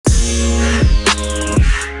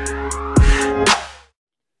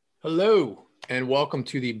Hello, and welcome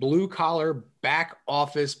to the Blue Collar Back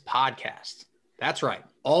Office Podcast. That's right,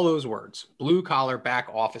 all those words, Blue Collar Back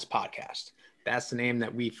Office Podcast. That's the name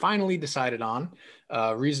that we finally decided on.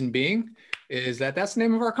 Reason being is that that's the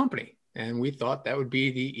name of our company. And we thought that would be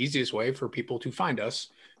the easiest way for people to find us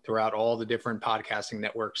throughout all the different podcasting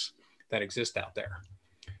networks that exist out there.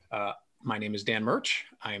 My name is Dan Murch.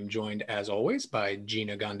 I am joined, as always, by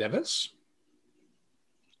Gina Gondevis.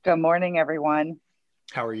 Good morning, everyone.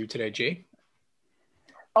 How are you today, G?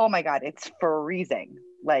 Oh my God, it's freezing.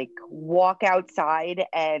 Like, walk outside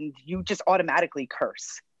and you just automatically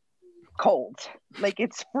curse. Cold. Like,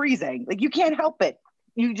 it's freezing. Like, you can't help it.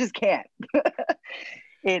 You just can't.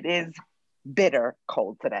 It is bitter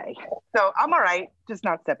cold today. So I'm all right, just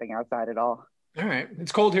not stepping outside at all. All right.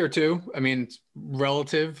 It's cold here too. I mean, it's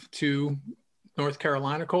relative to North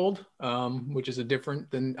Carolina cold, which is a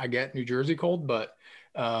different than I get New Jersey cold, but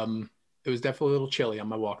it was definitely a little chilly on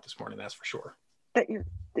my walk this morning. That's for sure.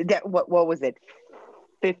 What was it?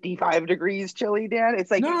 55 degrees chilly, Dan?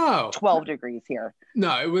 It's like 12 degrees here.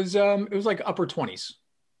 No, it was like upper 20s.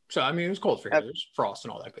 So, I mean, it was cold for here. There's frost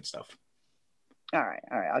and all that good stuff. All right.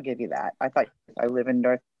 I'll give you that. I thought I live in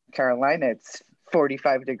North Carolina. It's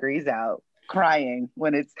 45 degrees out, crying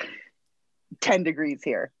when it's 10 degrees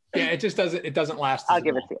here. Yeah, it doesn't last. I'll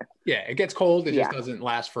give it to you. Yeah, it gets cold. It just doesn't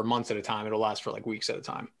last for months at a time. It'll last for like weeks at a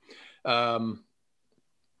time.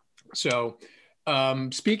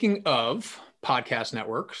 Speaking of podcast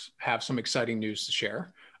networks, have some exciting news to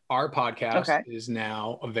share. Our podcast is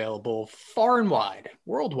now available far and wide,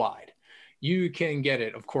 worldwide. You can get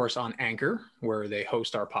it, of course, on Anchor, where they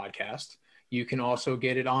host our podcast. You can also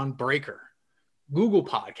get it on Breaker, Google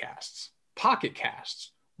Podcasts, Pocket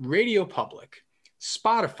Casts, Radio Public,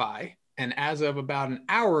 Spotify, and as of about an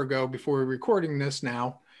hour ago, before we're recording this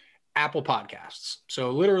now, Apple Podcasts.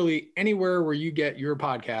 So literally anywhere where you get your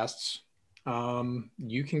podcasts,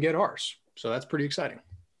 you can get ours. So that's pretty exciting.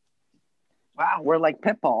 Wow, we're like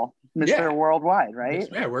Pitbull, Mr. Worldwide, right?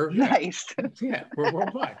 Yeah, we're nice. Yeah, we're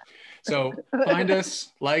worldwide. So find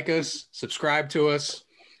us, like us, subscribe to us,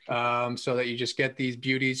 so that you just get these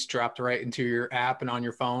beauties dropped right into your app and on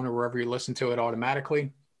your phone or wherever you listen to it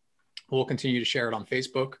automatically. We'll continue to share it on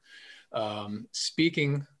Facebook.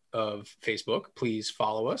 Speaking of Facebook, please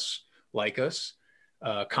follow us, like us,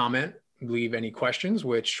 comment, leave any questions,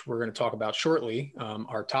 which we're going to talk about shortly.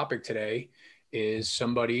 Our topic today is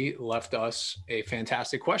somebody left us a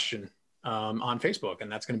fantastic question on Facebook,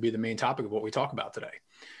 and that's going to be the main topic of what we talk about today.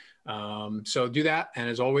 So do that. And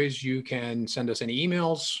as always, you can send us any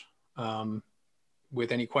emails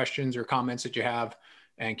with any questions or comments that you have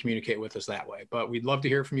and communicate with us that way. But we'd love to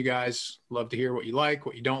hear from you guys. Love to hear what you like,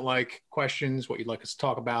 what you don't like, questions, what you'd like us to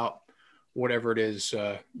talk about, whatever it is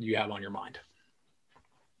you have on your mind.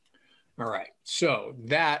 All right. So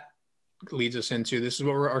that leads us into, this is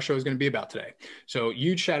what our show is going to be about today. So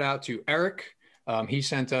huge shout out to Eric. He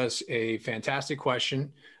sent us a fantastic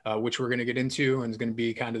question, which we're going to get into and is going to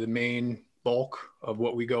be kind of the main bulk of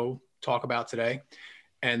what we go talk about today.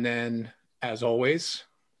 And then, as always,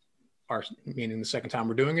 meaning the second time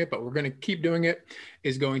we're doing it, but we're going to keep doing it,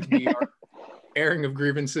 is going to be our airing of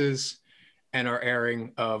grievances and our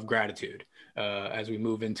airing of gratitude. As we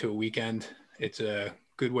move into a weekend, it's a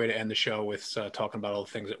good way to end the show with talking about all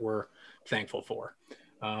the things that we're thankful for.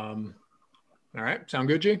 All right. Sound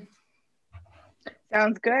good, G?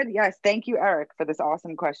 Sounds good. Yes. Thank you, Eric, for this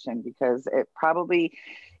awesome question, because it's probably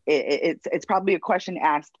a question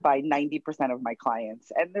asked by 90% of my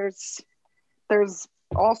clients, and there's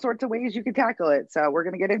all sorts of ways you can tackle it. So we're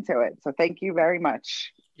going to get into it. So thank you very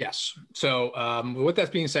much. Yes. So with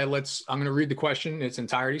that being said, I'm going to read the question in its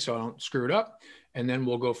entirety so I don't screw it up, and then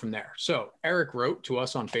we'll go from there. So Eric wrote to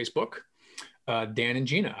us on Facebook, Dan and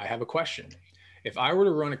Gina, I have a question. If I were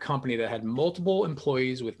to run a company that had multiple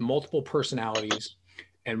employees with multiple personalities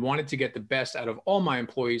and wanted to get the best out of all my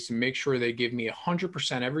employees to make sure they give me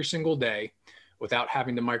 100% every single day without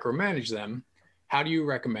having to micromanage them, how do you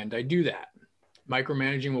recommend I do that?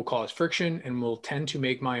 Micromanaging will cause friction and will tend to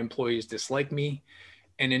make my employees dislike me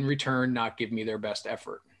and in return not give me their best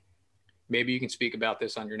effort. Maybe you can speak about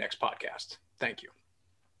this on your next podcast. Thank you.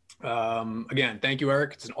 Again, thank you,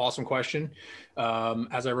 Eric. It's an awesome question.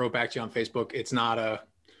 As I wrote back to you on Facebook, it's not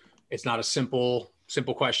a simple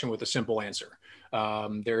question with a simple answer.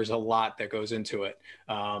 There's a lot that goes into it.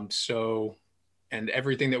 And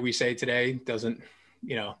everything that we say today doesn't,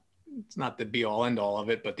 it's not the be all end all of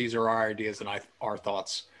it, but these are our ideas and our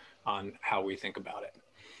thoughts on how we think about it.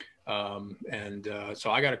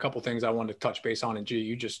 So I got a couple things I wanted to touch base on, and G,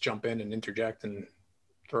 you just jump in and interject and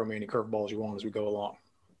throw me any curveballs you want as we go along.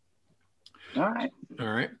 All right.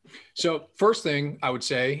 All right. So first thing I would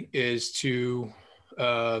say is to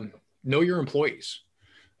know your employees,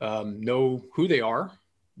 know who they are,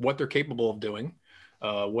 what they're capable of doing,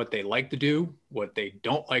 what they like to do, what they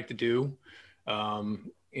don't like to do,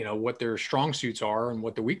 what their strong suits are and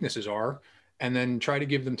what their weaknesses are, and then try to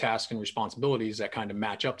give them tasks and responsibilities that kind of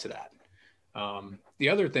match up to that. The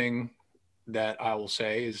other thing that I will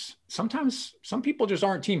say is sometimes some people just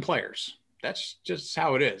aren't team players. That's just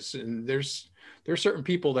how it is. And there's certain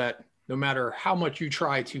people that no matter how much you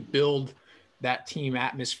try to build that team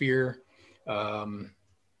atmosphere,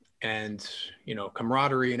 and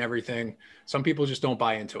camaraderie and everything, some people just don't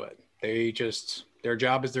buy into it. Their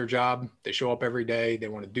job is their job. They show up every day. They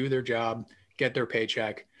want to do their job, get their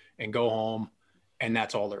paycheck, and go home. And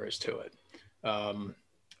that's all there is to it.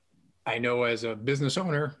 I know as a business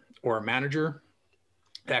owner or a manager,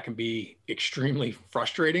 that can be extremely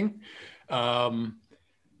frustrating.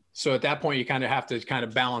 So at that point, you kind of have to kind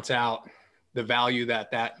of balance out the value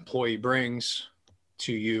that employee brings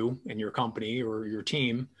to you and your company or your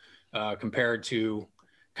team compared to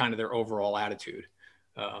kind of their overall attitude.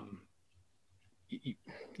 I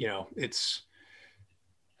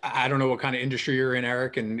don't know what kind of industry you're in,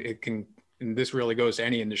 Eric, and this really goes to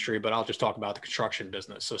any industry, but I'll just talk about the construction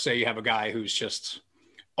business. So say you have a guy who's just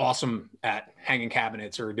awesome at hanging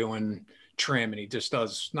cabinets or doing trim, and he just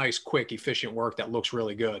does nice, quick, efficient work that looks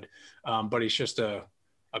really good. But he's just a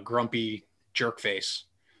grumpy jerk face.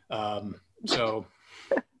 So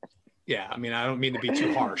yeah, I mean, I don't mean to be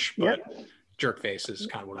too harsh, but jerk face is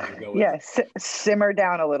kind of what I'm going to go with. Yes. Simmer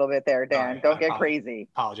down a little bit there, Dan. Don't get crazy.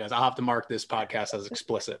 Apologize. I'll have to mark this podcast as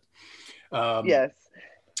explicit. Yes.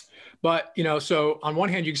 But, so on one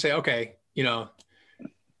hand, you can say, okay,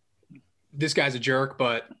 this guy's a jerk,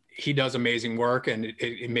 but he does amazing work and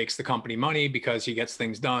it makes the company money because he gets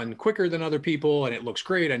things done quicker than other people and it looks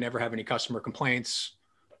great. I never have any customer complaints,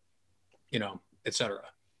 et cetera.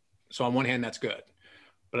 So on one hand, that's good.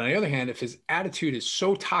 But on the other hand, if his attitude is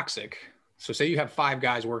so toxic, so say you have 5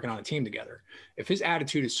 guys working on a team together, if his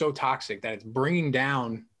attitude is so toxic that it's bringing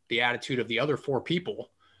down the attitude of the other 4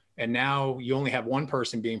 people, and now you only have one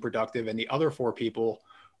person being productive and the other 4 people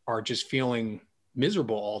are just feeling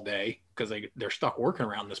miserable all day because they're stuck working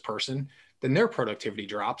around this person, then their productivity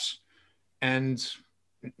drops. And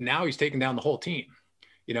now he's taking down the whole team.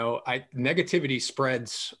 Negativity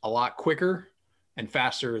spreads a lot quicker and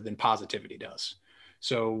faster than positivity does.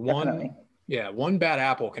 So one bad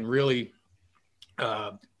apple can really,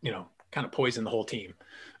 kind of poison the whole team.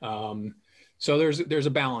 So there's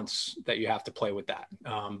a balance that you have to play with that.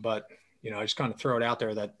 But I just kind of throw it out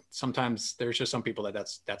there that sometimes there's just some people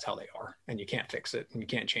that's how they are, and you can't fix it and you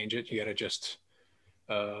can't change it. You got to just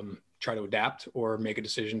try to adapt or make a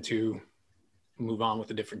decision to move on with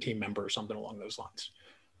a different team member or something along those lines.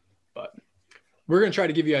 But we're going to try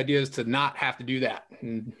to give you ideas to not have to do that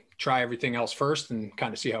and try everything else first and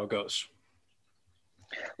kind of see how it goes.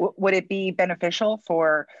 Would it be beneficial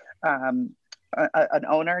for an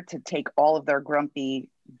owner to take all of their grumpy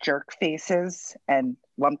jerk faces and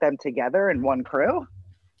lump them together in one crew?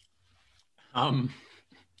 Not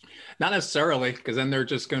necessarily, because then they're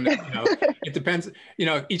just going to, it depends,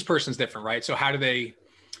 each person's different, right? So how do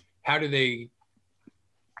they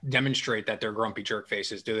demonstrate that they're grumpy jerk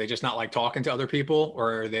faces? Do they just not like talking to other people,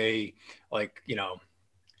 or are they like,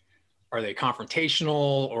 are they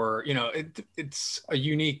confrontational, or, it's a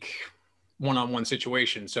unique one-on-one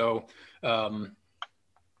situation. So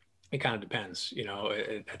it kind of depends, you can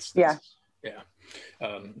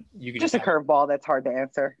just a curveball that's hard to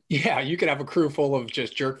answer. Yeah, you could have a crew full of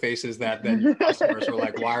just jerk faces that then customers are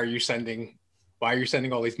like, why are you sending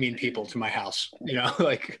all these mean people to my house?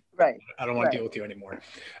 Like, right. I don't want to deal with you anymore.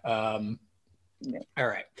 All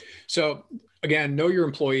right. So again, know your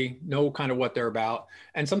employee, know kind of what they're about.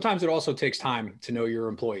 And sometimes it also takes time to know your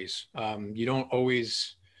employees. You don't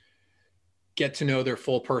always get to know their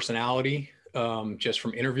full personality just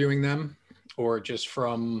from interviewing them, or just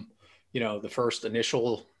from, the first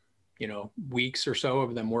initial, weeks or so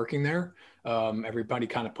of them working there. Everybody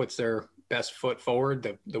kind of puts their best foot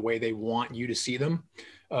forward, the way they want you to see them.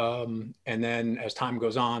 And then as time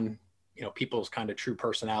goes on, people's kind of true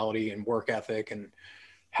personality and work ethic and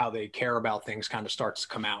how they care about things kind of starts to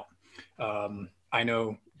come out. I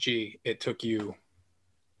know, it took you,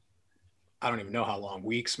 I don't even know how long,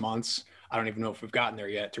 weeks, months. I don't even know if we've gotten there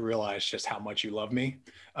yet to realize just how much you love me.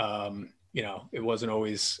 It wasn't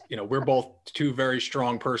always, we're both 2 very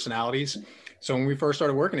strong personalities. So when we first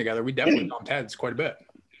started working together, we definitely bumped heads quite a bit.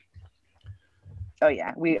 Oh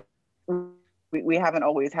yeah. We haven't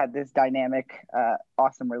always had this dynamic,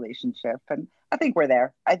 awesome relationship. And I think we're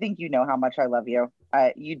there. I think you know how much I love you.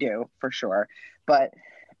 You do for sure. But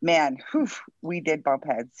man, whew, we did bump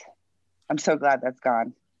heads. I'm so glad that's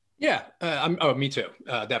gone. Yeah, me too.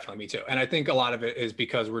 Definitely me too. And I think a lot of it is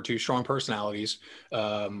because we're two strong personalities.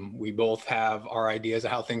 We both have our ideas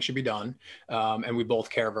of how things should be done. And we both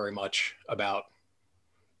care very much about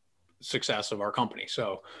success of our company.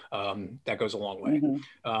 So that goes a long way.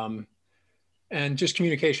 And just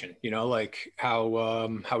communication, like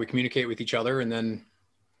how we communicate with each other, and then,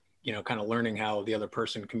 kind of learning how the other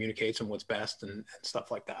person communicates and what's best and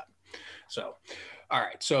stuff like that. So, all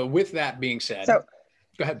right. So with that being said, go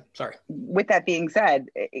ahead. Sorry. With that being said,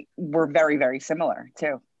 we're very, very similar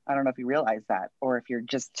too. I don't know if you realize that, or if you're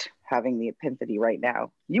just having the epiphany right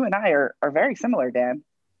now. You and I are very similar, Dan.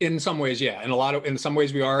 In some ways, yeah. In some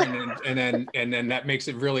ways we are. And then that makes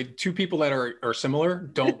it really, two people that are similar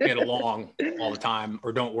don't get along all the time,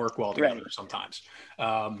 or don't work well together sometimes.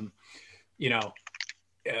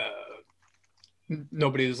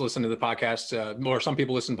 Nobody who's listening to the podcast, or some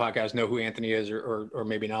people listen to podcasts know who Anthony is, or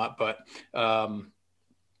maybe not, but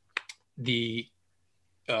he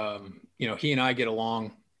and I get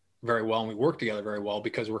along very well, and we work together very well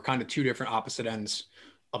because we're kind of two different opposite ends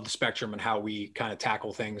of the spectrum and how we kind of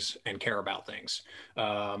tackle things and care about things.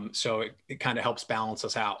 So it kind of helps balance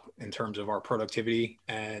us out in terms of our productivity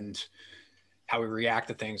and how we react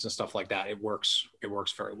to things and stuff like that. It works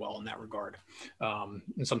very well in that regard. And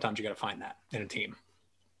sometimes you got to find that in a team.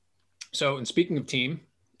 So, and speaking of team,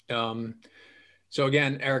 so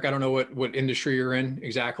again, Eric, I don't know what industry you're in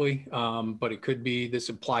exactly, but it could be, this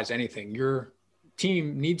applies to anything. Your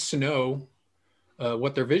team needs to know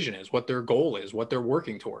what their vision is, what their goal is, what they're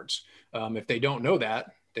working towards. If they don't know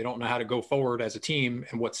that, they don't know how to go forward as a team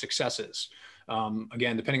and what success is.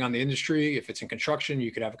 Again, depending on the industry, if it's in construction,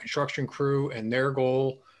 you could have a construction crew and their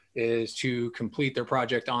goal is to complete their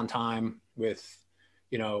project on time with,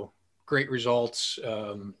 great results,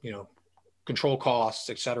 control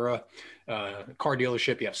costs, et cetera. Car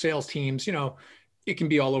dealership, you have sales teams, it can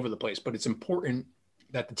be all over the place, but it's important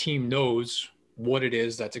that the team knows what it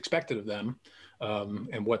is that's expected of them,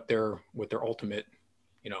 and what their ultimate,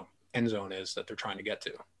 end zone is that they're trying to get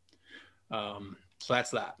to. So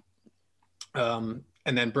that's that. And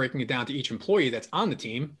then breaking it down to each employee that's on the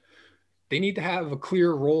team, they need to have a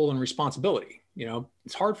clear role and responsibility.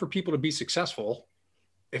 It's hard for people to be successful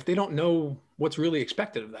if they don't know what's really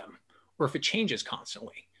expected of them, or if it changes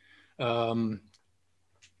constantly. If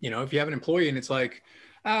you have an employee and it's like,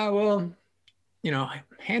 handle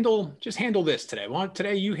this today. Well,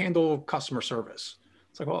 today you handle customer service.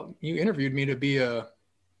 It's like, well, you interviewed me to be a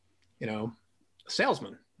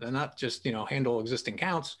salesman and not just, handle existing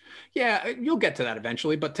accounts. Yeah, you'll get to that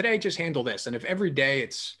eventually, but today just handle this. And if every day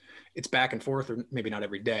it's back and forth, or maybe not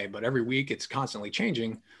every day, but every week it's constantly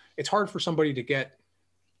changing, it's hard for somebody to get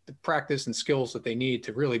the practice and skills that they need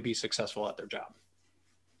to really be successful at their job.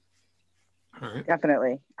 All right.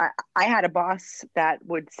 Definitely. I had a boss that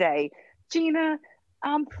would say, Gina,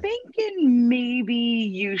 I'm thinking maybe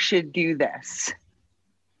you should do this.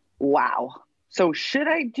 Wow. So should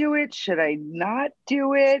I do it? Should I not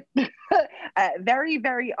do it? Very,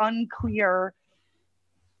 very unclear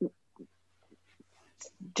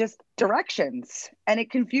just directions. And it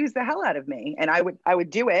confused the hell out of me. And I would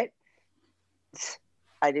do it.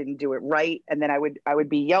 I didn't do it right. And then I would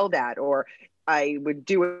be yelled at, or I would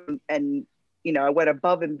do it and I went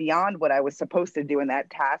above and beyond what I was supposed to do in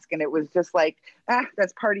that task. And it was just like,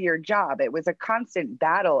 that's part of your job. It was a constant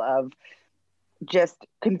battle of just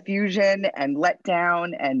confusion and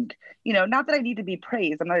letdown. And, not that I need to be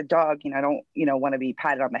praised. I'm not a dog, I don't, want to be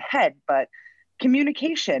patted on the head, but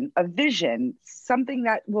communication, a vision, something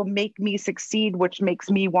that will make me succeed, which makes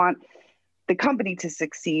me want the company to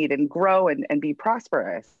succeed and grow and be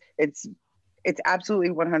prosperous. It's absolutely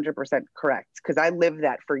 100% correct, because I lived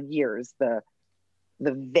that for years, the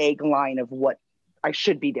vague line of what I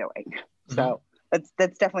should be doing. Mm-hmm. So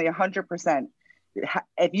that's definitely 100%.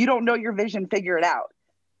 If you don't know your vision, figure it out,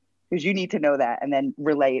 because you need to know that and then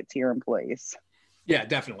relay it to your employees. Yeah,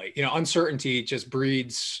 definitely. Uncertainty just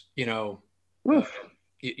breeds, you're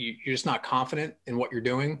just not confident in what you're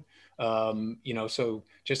doing. So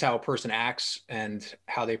just how a person acts and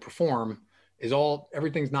how they perform is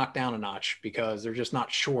everything's knocked down a notch, because they're just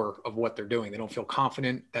not sure of what they're doing. They don't feel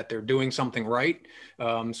confident that they're doing something right.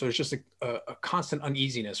 So it's just a constant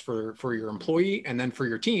uneasiness for your employee and then for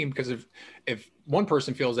your team, because if one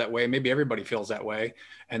person feels that way, maybe everybody feels that way,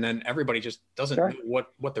 and then everybody just doesn't know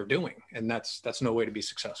what they're doing. And that's no way to be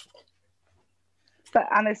successful. But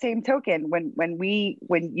on the same token, when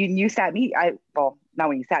you sat me, well, not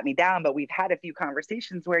when you sat me down, but we've had a few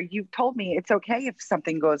conversations where you've told me it's okay if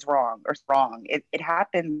something goes wrong or wrong. It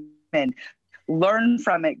happens, and learn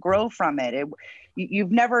from it, grow from it.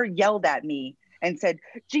 You've never yelled at me and said,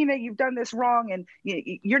 Gina, you've done this wrong, and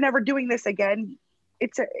you're never doing this again.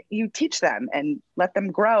 You teach them and let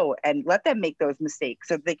them grow and let them make those mistakes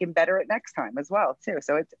so they can better it next time as well too.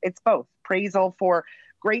 So it's both praisal for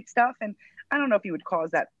great stuff, and I don't know if you would call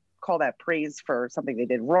that praise for something they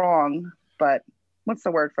did wrong, but what's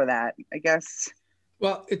the word for that? I guess.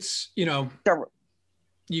 Well, it's,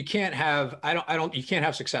 you can't have, you can't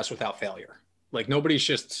have success without failure. Like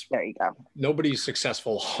there you go. Nobody's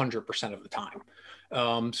successful 100% of the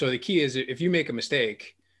time. So the key is if you make a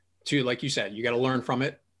mistake, like you said, you got to learn from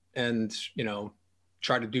it and,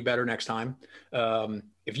 try to do better next time.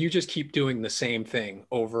 If you just keep doing the same thing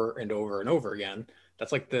over and over and over again,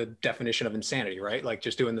 that's like the definition of insanity, right? Like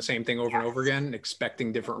just doing the same thing over and over again,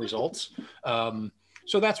 expecting different results.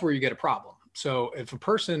 So that's where you get a problem. So if a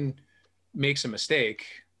person makes a mistake,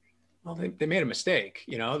 well, they made a mistake,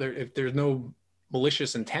 if there's no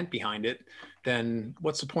malicious intent behind it, then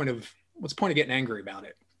what's the point of getting angry about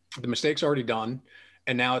it? The mistake's already done.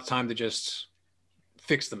 And now it's time to just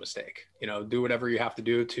fix the mistake, do whatever you have to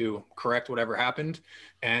do to correct whatever happened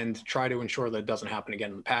and try to ensure that it doesn't happen again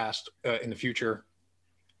in the past, in the future,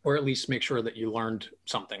 or at least make sure that you learned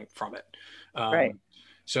something from it. Right.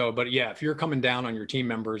 So, but yeah, if you're coming down on your team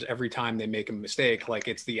members every time they make a mistake, like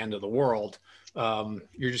it's the end of the world,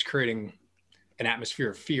 you're just creating an atmosphere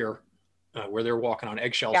of fear where they're walking on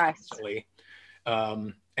eggshells constantly.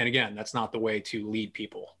 And again, that's not the way to lead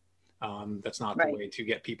people. That's not the way to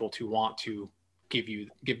get people to want to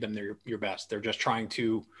give them your best. They're just trying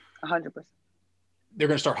to 100%. They're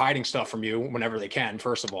going to start hiding stuff from you whenever they can.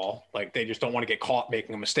 First of all, like they just don't want to get caught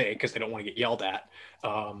making a mistake because they don't want to get yelled at.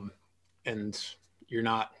 And you're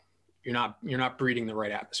not breeding the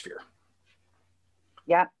right atmosphere.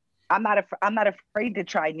 Yeah. I'm not afraid to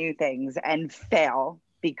try new things and fail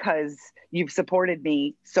because you've supported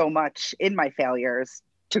me so much in my failures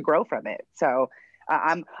to grow from it. So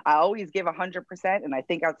I always give 100% and I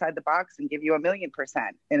think outside the box and give you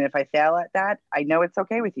 1,000,000%. And if I fail at that, I know it's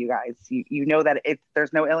okay with you guys. You know that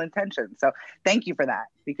there's no ill intention. So thank you for that,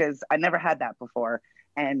 because I never had that before.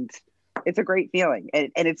 And it's a great feeling.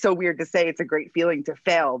 And it's so weird to say it's a great feeling to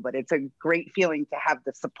fail, but it's a great feeling to have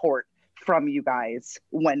the support from you guys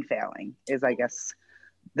when failing is, I guess,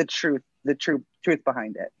 the truth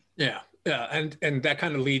behind it. Yeah. Yeah. And that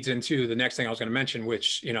kind of leads into the next thing I was going to mention,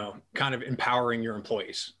 which, kind of empowering your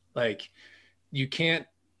employees. Like you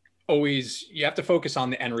have to focus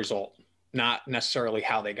on the end result, not necessarily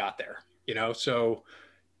how they got there, so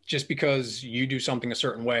just because you do something a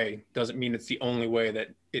certain way doesn't mean it's the only way that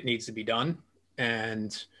it needs to be done.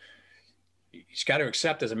 And you just got to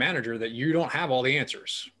accept as a manager that you don't have all the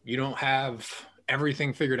answers. You don't have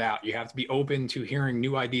everything figured out. You have to be open to hearing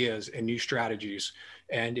new ideas and new strategies.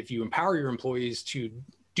 And if you empower your employees to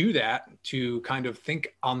do that, to kind of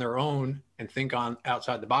think on their own and think on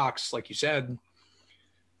outside the box, like you said,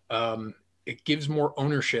 it gives more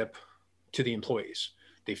ownership to the employees.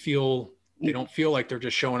 They don't feel like they're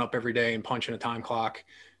just showing up every day and punching a time clock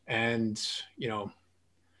and,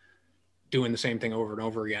 doing the same thing over and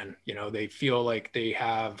over again. They feel like they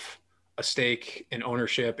have a stake and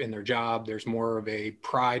ownership in their job. There's more of a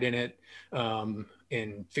pride in it,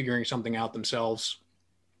 in figuring something out themselves.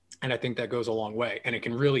 And I think that goes a long way. And it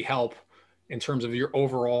can really help in terms of your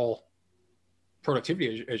overall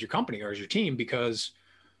productivity as your company or as your team, because,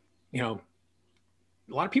 a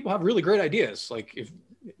lot of people have really great ideas. Like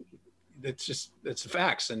it's the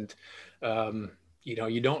facts. And,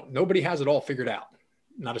 nobody has it all figured out.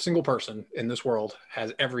 Not a single person in this world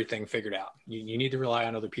has everything figured out. You need to rely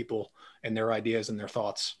on other people and their ideas and their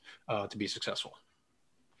thoughts to be successful.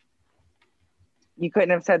 You couldn't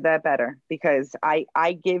have said that better, because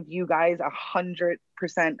I give you guys 100%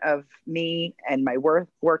 of me and my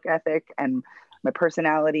work ethic and my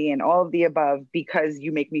personality and all of the above, because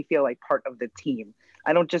you make me feel like part of the team.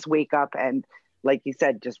 I don't just wake up and, like you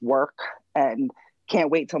said, just work and can't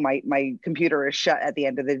wait till my computer is shut at the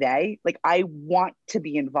end of the day. Like, I want to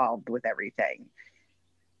be involved with everything.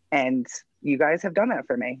 And you guys have done that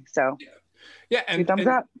for me. So yeah. And thumbs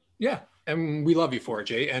up. Yeah. And we love you for it,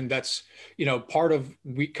 Jay. And that's, part of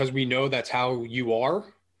because we know that's how you are.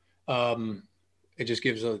 It just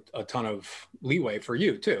gives a ton of leeway for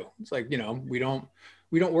you too. It's like, we don't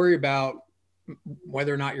worry about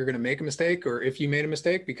whether or not you're going to make a mistake or if you made a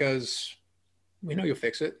mistake, because we know you'll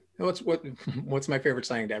fix it. What's my favorite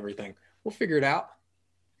saying to everything? We'll figure it out.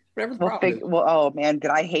 Whatever the problem is. Well, oh man,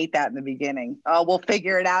 did I hate that in the beginning? Oh, we'll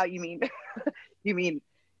figure it out. You mean, you mean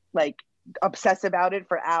like obsess about it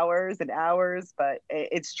for hours and hours? But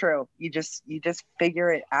it's true. You just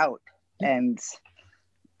figure it out, and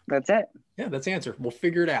that's it. Yeah, that's the answer. We'll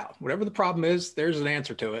figure it out. Whatever the problem is, there's an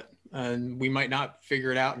answer to it. And we might not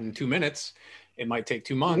figure it out in 2 minutes. It might take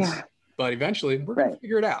 2 months, but eventually we're going to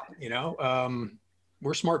figure it out. You know,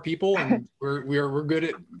 we're smart people, and we're good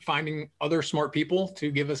at finding other smart people to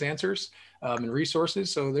give us answers and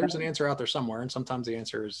resources. So there's an answer out there somewhere. And sometimes the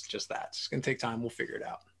answer is just that. It's going to take time. We'll figure it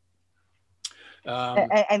out.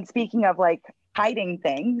 And speaking of like hiding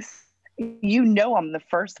things, you know, I'm the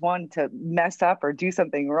first one to mess up or do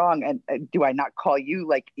something wrong. And do I not call you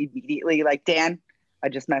like immediately, like, Dan, I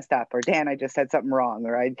just messed up, or Dan, I just said something wrong,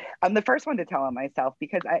 or I'm the first one to tell on myself,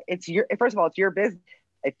 because first of all, it's your business.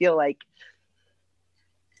 I feel like,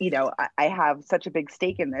 you know, I have such a big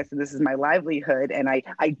stake in this, and this is my livelihood. And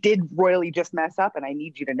I did royally just mess up, and I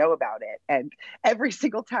need you to know about it. And every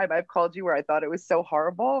single time I've called you where I thought it was so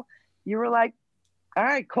horrible, you were like, all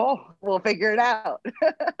right, cool, we'll figure it out.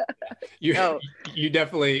 You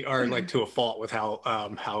definitely are like to a fault with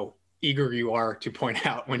how eager you are to point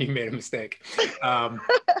out when you made a mistake.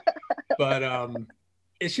 But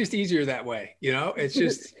it's just easier that way. You know, it's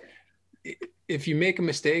just, if you make a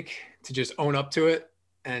mistake, to just own up to it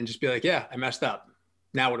and just be like, yeah, I messed up.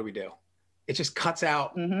 Now what do we do? It just cuts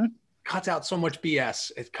out so much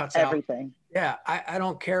BS. It cuts everything. Yeah, I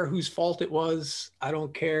don't care whose fault it was. I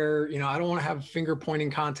don't care. You know, I don't want to have a finger pointing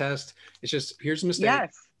contest. It's just, here's a mistake.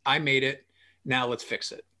 Yes. I made it. Now let's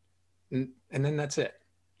fix it. And then that's it.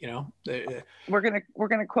 You know, we're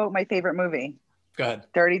gonna quote my favorite movie. Go ahead.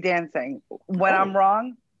 Dirty Dancing. When I'm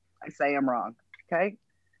wrong, I say I'm wrong. Okay,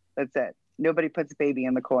 that's it. Nobody puts baby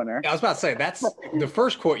in the corner. I was about to say, that's the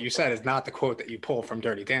first quote you said is not the quote that you pull from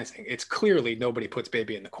Dirty Dancing. It's clearly nobody puts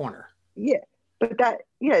baby in the corner. Yeah, but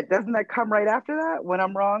doesn't that come right after that? When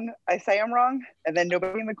I'm wrong, I say I'm wrong, and then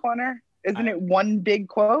nobody in the corner. Isn't it one big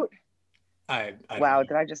quote? Wow,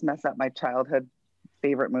 did I just mess up my childhood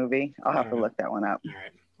favorite movie? I'll have to look that one up. All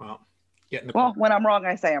right. Well, get in the corner. When I'm wrong,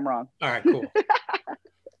 I say I'm wrong. All right, cool. All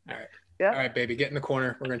right. Yeah. All right, baby, get in the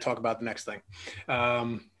corner. We're going to talk about the next thing.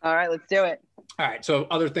 All right, let's do it. All right. So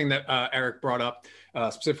other thing that Eric brought up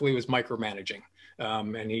specifically was micromanaging.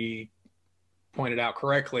 And he pointed out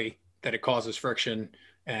correctly that it causes friction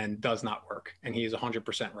and does not work. And he is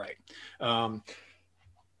 100% right.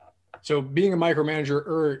 So being a micromanager,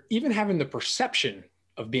 or even having the perception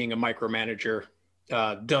of being a micromanager,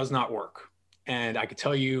 does not work. And I could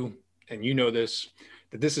tell you, and you know this,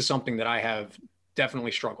 that this is something that I have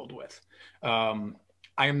definitely struggled with. I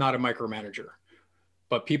am not a micromanager,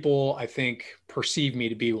 but people, I think, perceive me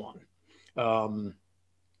to be one.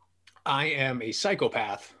 I am a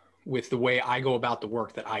psychopath with the way I go about the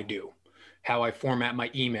work that I do, how I format my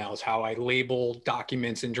emails, how I label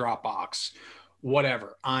documents in Dropbox,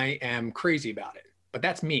 whatever. I am crazy about it, but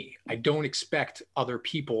that's me. I don't expect other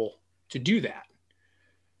people to do that.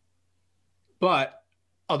 But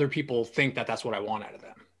other people think that that's what I want out of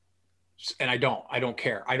them. And I don't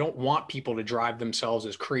care. I don't want people to drive themselves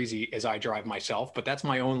as crazy as I drive myself, but that's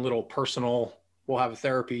my own little personal, we'll have a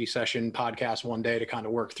therapy session podcast one day to kind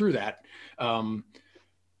of work through that.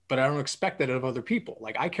 But I don't expect that of other people.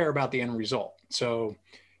 Like, I care about the end result. So,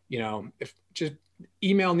 you know, if just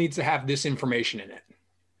email needs to have this information in it,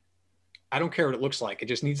 I don't care what it looks like. It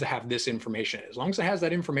just needs to have this information. As long as it has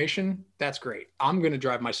that information, that's great. I'm going to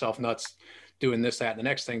drive myself nuts doing this, that, and the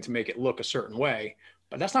next thing to make it look a certain way.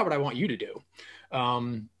 But that's not what I want you to do.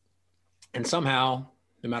 And somehow,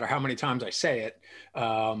 no matter how many times I say it,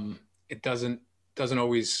 it doesn't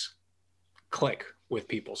always click with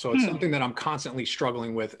people. So it's something that I'm constantly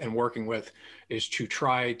struggling with and working with, is to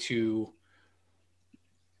try to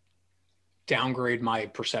downgrade my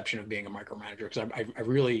perception of being a micromanager, because I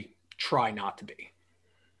really try not to be.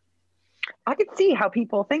 I could see how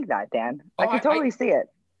people think that, Dan. I could totally see it.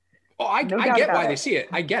 Oh, I get why they see it.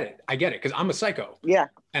 I get it because I'm a psycho. Yeah.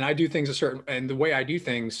 And I do things and the way I do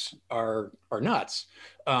things are nuts.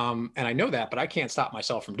 And I know that, but I can't stop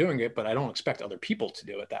myself from doing it, but I don't expect other people to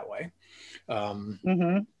do it that way.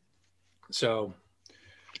 So.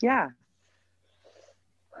 Yeah.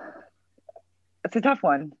 It's a tough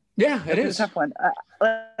one. Yeah, it's a tough one.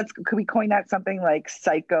 Could we coin that something like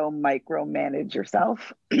psycho micromanage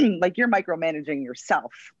yourself? Like, you're micromanaging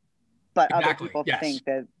yourself, but other people think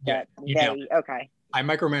that okay. I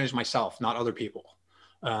micromanage myself, not other people.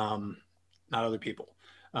 But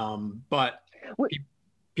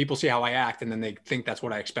people see how I act, and then they think that's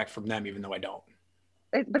what I expect from them, even though I don't.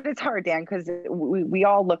 But it's hard, Dan, because we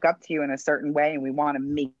all look up to you in a certain way and we want to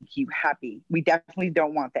make you happy. We definitely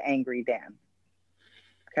don't want the angry Dan.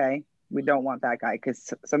 Okay. We don't want that guy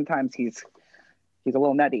because sometimes he's a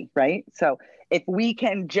little nutty, right? So if we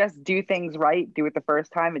can just do things right, do it the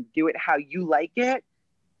first time and do it how you like it,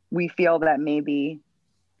 we feel that maybe,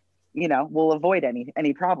 we'll avoid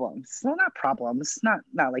any problems. Well, not problems, not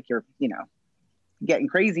like you're, getting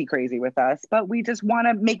crazy with us, but we just want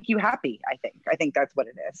to make you happy. I think that's what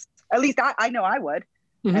it is. At least I know I would,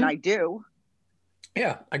 and I do.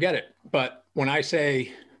 Yeah, I get it. But when I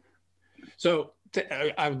say, so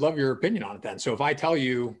I would love your opinion on it then. So if I tell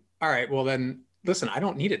you, all right, well then listen, I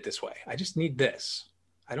don't need it this way. I just need this.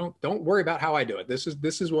 Don't worry about how I do it. This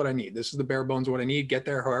is what I need. This is the bare bones of what I need. Get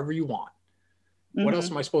there however you want. What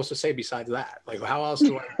else am I supposed to say besides that? Like, how else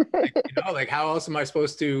do I, like, how else am I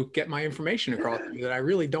supposed to get my information across to you that I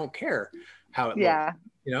really don't care how it looks? I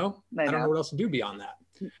don't know what else to do beyond that.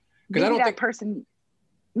 Because I don't think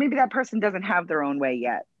maybe that person doesn't have their own way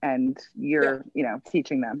yet, and you're,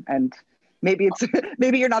 teaching them, and maybe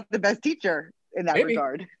you're not the best teacher in that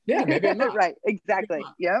regard. Yeah, maybe I'm not. Right, exactly.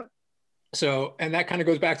 Yep. So, and that kind of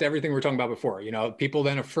goes back to everything we were talking about before. People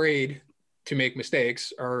then afraid to make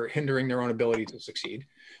mistakes are hindering their own ability to succeed.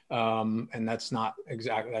 And that's not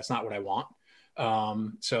what I want.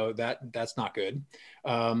 So that's not good.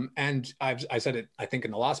 And I said it, I think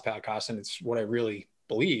in the last podcast, and it's what I really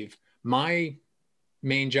believe. My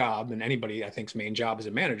main job, and anybody I think's main job as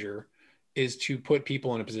a manager, is to put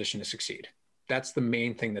people in a position to succeed. That's the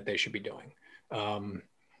main thing that they should be doing.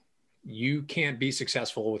 You can't be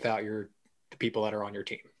successful without the people that are on your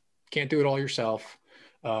team. Can't do it all yourself.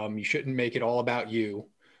 You shouldn't make it all about you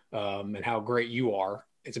and how great you are.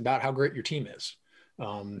 It's about how great your team is.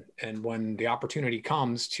 And when the opportunity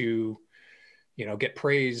comes to, get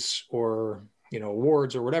praise or,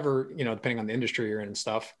 awards or whatever, depending on the industry you're in and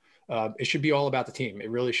stuff, it should be all about the team.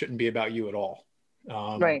 It really shouldn't be about you at all.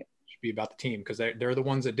 Right. It should be about the team because they're the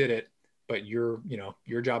ones that did it, but your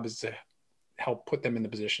job is to help put them in the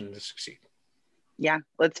position to succeed. Yeah.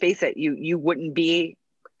 Let's face it. You wouldn't be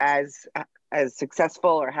as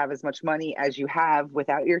successful or have as much money as you have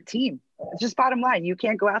without your team. It's just bottom line. You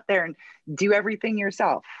can't go out there and do everything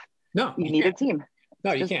yourself. No, you need a team.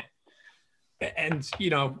 No, you can't. And,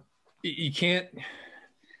 you can't,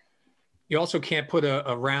 you also can't put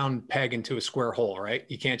a round peg into a square hole, right?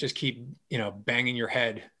 You can't just keep, banging your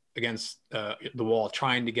head against the wall,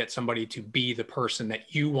 trying to get somebody to be the person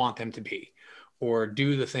that you want them to be, or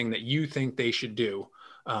do the thing that you think they should do,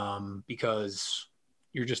 because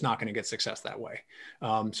you're just not going to get success that way.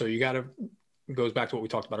 So you got to, it goes back to what we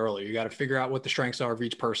talked about earlier. You got to figure out what the strengths are of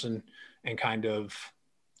each person and kind of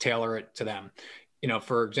tailor it to them.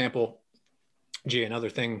 For example, another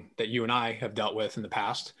thing that you and I have dealt with in the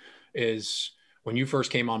past is when you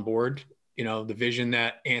first came on board, the vision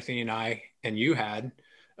that Anthony and I and you had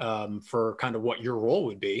for kind of what your role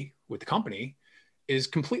would be with the company is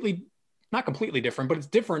not completely different, but it's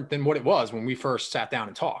different than what it was when we first sat down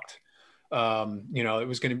and talked.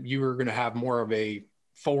 You were going to have more of a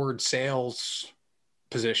forward sales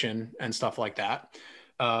position and stuff like that.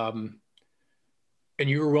 And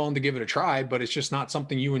you were willing to give it a try, but it's just not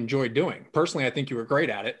something you enjoyed doing. Personally, I think you were great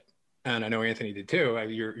at it. And I know Anthony did too.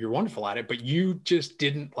 You're wonderful at it, but you just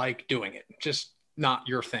didn't like doing it. Just not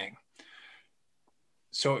your thing.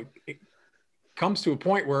 So it comes to a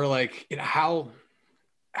point where how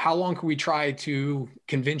long can we try to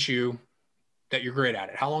convince you that you're great at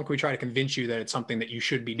it? How long can we try to convince you that it's something that you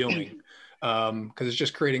should be doing? Because it's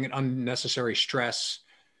just creating an unnecessary stress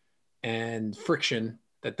and friction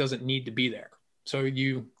that doesn't need to be there. So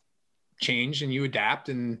you change and you adapt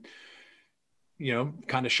and,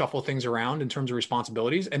 kind of shuffle things around in terms of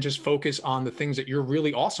responsibilities and just focus on the things that you're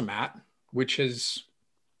really awesome at, which has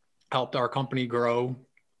helped our company grow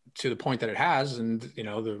to the point that it has. And,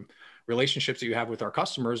 the relationships that you have with our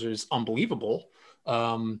customers is unbelievable.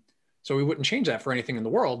 So we wouldn't change that for anything in the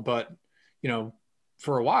world. But,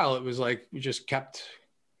 for a while, it was like we just kept,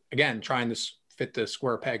 again, trying to fit the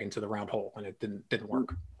square peg into the round hole, and it didn't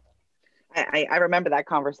work. I remember that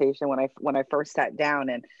conversation when I first sat down,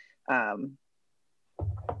 and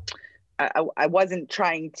I wasn't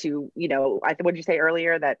trying to, what did you say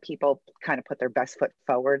earlier, that people kind of put their best foot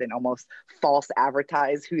forward and almost false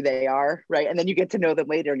advertise who they are, right? And then you get to know them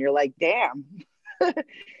later and you're like, damn.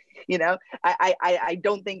 I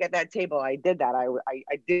don't think at that table I did that. I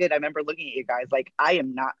did. I remember looking at you guys like, I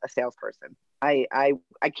am not a salesperson. I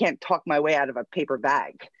can't talk my way out of a paper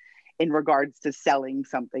bag in regards to selling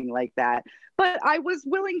something like that. But I was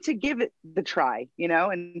willing to give it the try,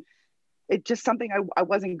 and it's just something I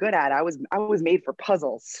wasn't good at. I was made for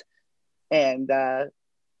puzzles. And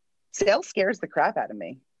Sales scares the crap out of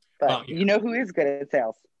me, but Well, yeah. you know who is good at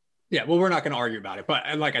sales? Yeah, well, we're not going to argue about it,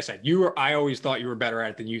 but like I said, I always thought you were better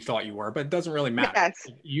at it than you thought you were, but it doesn't really matter. Yes.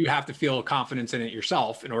 You have to feel confidence in it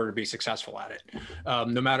yourself in order to be successful at it.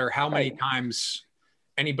 No matter how many times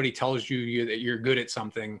anybody tells you that you're good at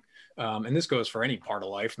something, and this goes for any part of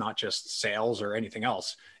life, not just sales or anything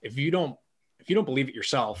else. If you don't believe it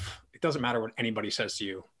yourself, it doesn't matter what anybody says to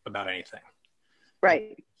you about anything.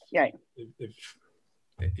 Right. Yeah.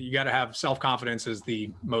 If you got to have self-confidence is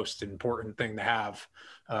the most important thing to have,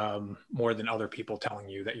 more than other people telling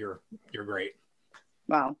you that you're great.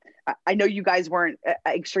 Well, I know you guys weren't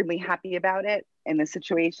extremely happy about it in this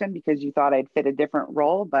situation because you thought I'd fit a different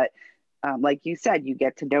role, but like you said, you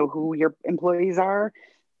get to know who your employees are,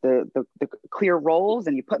 the clear roles,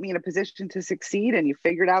 and you put me in a position to succeed, and you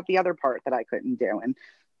figured out the other part that I couldn't do, and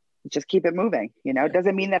just keep it moving. You know, it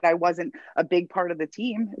doesn't mean that I wasn't a big part of the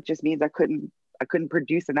team. It just means I couldn't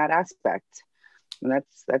produce in that aspect. And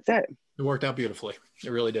that's it. It worked out beautifully.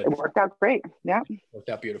 It really did. It worked out great. Yeah. It worked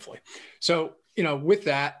out beautifully. So, with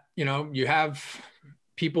that, you have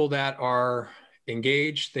people that are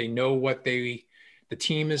engaged. They know what the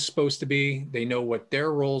team is supposed to be. They know what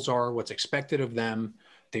their roles are, what's expected of them.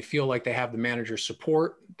 They feel like they have the manager's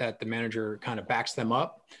support, that the manager kind of backs them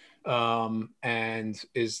up, and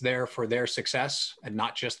is there for their success and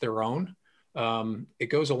not just their own. It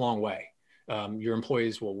goes a long way. Your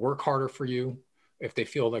employees will work harder for you if they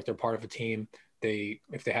feel like they're part of a team.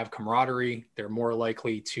 If they have camaraderie, they're more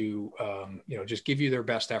likely to, just give you their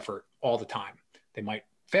best effort all the time. They might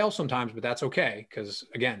fail sometimes, but that's okay. Because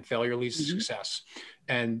again, failure leads to success,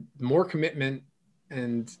 and more commitment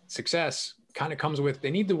and success kind of comes with,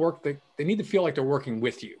 they need to feel like they're working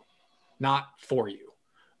with you, not for you.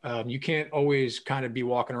 You can't always kind of be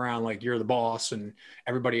walking around like you're the boss and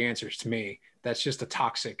everybody answers to me. That's just a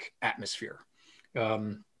toxic atmosphere.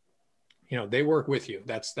 They work with you.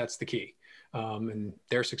 That's the key. And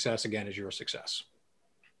their success again is your success.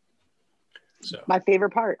 So my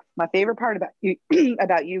favorite part about you,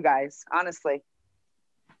 about you guys, honestly,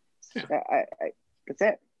 that's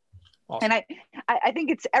it. Awesome. And I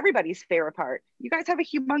think it's everybody's favorite part. You guys have a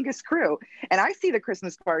humongous crew, and I see the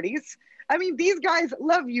Christmas parties. I mean, these guys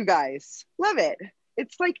love you guys. Love it.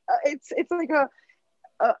 It's like it's like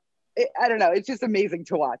I don't know. It's just amazing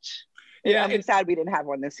to watch. Yeah, I'm sad we didn't have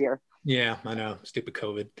one this year. Yeah, I know. Stupid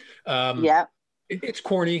COVID. Yeah. It's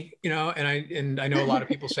corny, and I know a lot of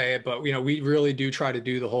people say it, but we really do try to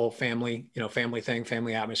do the whole family thing,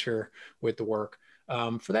 family atmosphere with the work.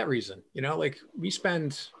 For that reason, like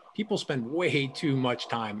people spend way too much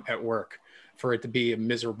time at work for it to be a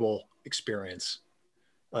miserable experience.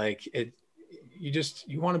 Like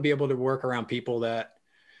you want to be able to work around people that,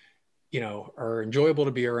 are enjoyable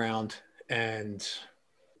to be around, and,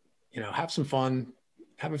 have some fun,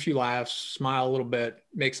 have a few laughs, smile a little bit,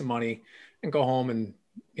 make some money, and go home and,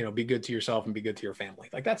 be good to yourself and be good to your family.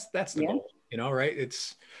 Like that's the goal, right?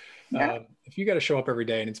 It's, if you got to show up every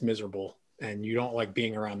day and it's miserable and you don't like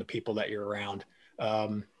being around the people that you're around,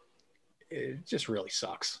 it just really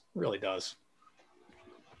sucks. It really does.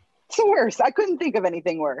 It's the worst. I couldn't think of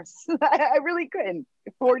anything worse. I really couldn't.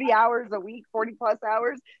 40 hours a week, 40 plus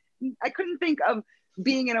hours. I couldn't think of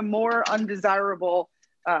being in a more undesirable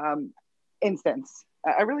instance.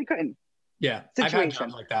 I really couldn't. Yeah, situation. I've had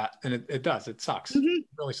jobs like that, and it does. It sucks. Mm-hmm. It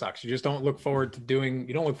really sucks. You just don't look forward to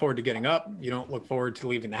you don't look forward to getting up. You don't look forward to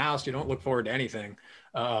leaving the house. You don't look forward to anything.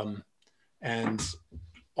 And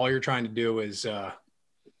all you're trying to do is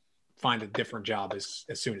find a different job as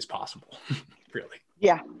soon as possible, really.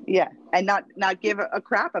 Yeah. Yeah. And not give a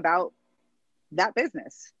crap about that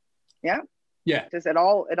business. Yeah. Yeah. Just it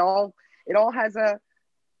all has an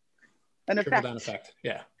effect. Trickle down effect.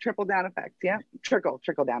 Yeah. Trickle down effect. Yeah.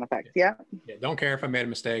 Trickle down effect. Yeah. Yeah. Don't care if I made a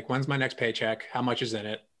mistake. When's my next paycheck? How much is in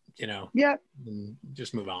it? Yeah. And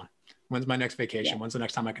just move on. When's my next vacation? Yeah. When's the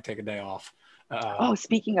next time I could take a day off?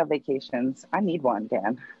 Speaking of vacations, I need one,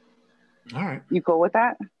 Dan. All right. You cool with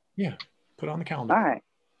that? Yeah. Put it on the calendar. All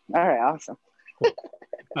right. Awesome. Cool.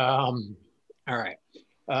 All right.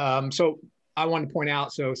 So I wanted to point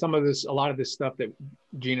out, a lot of this stuff that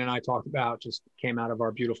Gina and I talked about just came out of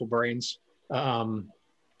our beautiful brains.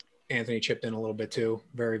 Anthony chipped in a little bit too,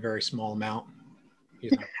 very, very small amount.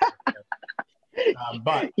 He's not,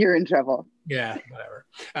 but you're in trouble. Yeah, whatever.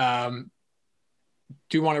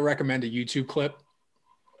 Do want to recommend a YouTube clip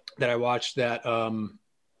that I watched that from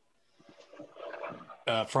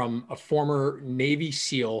a former Navy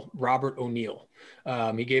SEAL, Robert O'Neill.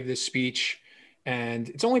 He gave this speech, and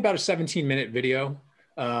it's only about a 17-minute video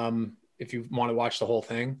if you want to watch the whole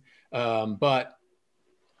thing. But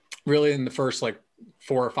really in the first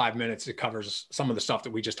 4 or 5 minutes, it covers some of the stuff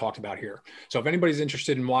that we just talked about here. So if anybody's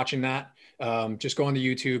interested in watching that, just go on to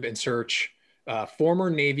YouTube and search former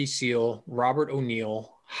Navy SEAL Robert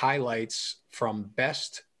O'Neill highlights from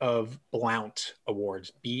Best of Blount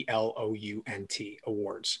Awards, BLOUNT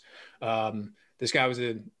Awards. This guy was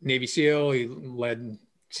a Navy SEAL. He led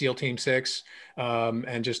SEAL Team 6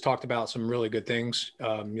 and just talked about some really good things.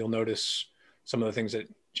 You'll notice some of the things that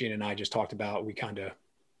Gina and I just talked about, we kind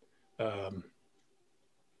of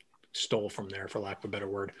stole from there, for lack of a better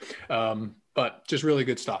word. But just really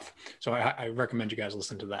good stuff. So I recommend you guys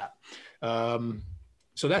listen to that.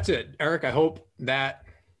 So that's it. Eric, I hope that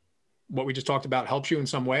what we just talked about helps you in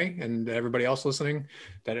some way, and everybody else listening,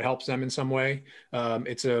 that it helps them in some way.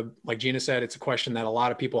 It's like Gina said, it's a question that a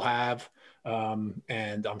lot of people have.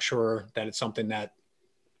 And I'm sure that it's something that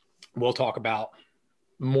we'll talk about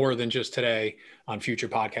more than just today on future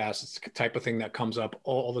podcasts. It's the type of thing that comes up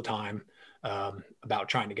all the time, about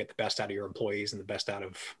trying to get the best out of your employees and the best out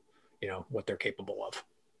of, what they're capable of.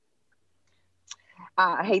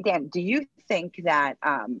 Hey, Dan, do you think that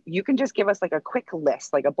you can just give us like a quick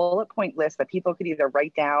list, like a bullet point list that people could either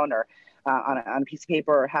write down or on a piece of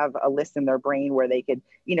paper, or have a list in their brain where they could,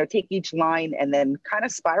 take each line and then kind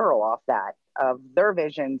of spiral off that of their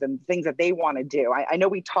visions and things that they want to do? I know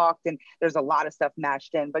we talked and there's a lot of stuff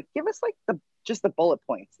matched in, but give us like just the bullet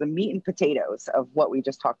points, the meat and potatoes of what we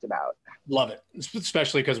just talked about. Love it.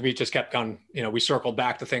 Especially because we just kept on, we circled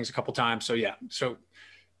back to things a couple times. So yeah. So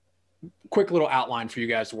quick little outline for you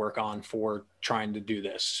guys to work on for trying to do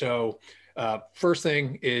this. So first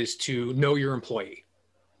thing is to know your employee,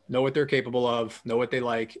 know what they're capable of, know what they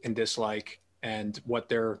like and dislike, and what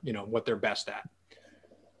they're best at.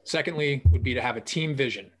 Secondly would be to have a team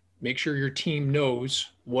vision. Make sure your team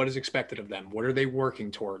knows what is expected of them. What are they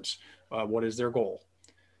working towards? What is their goal?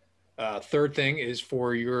 Third thing is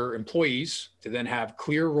for your employees to then have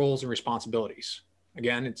clear roles and responsibilities.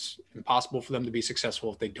 Again, it's impossible for them to be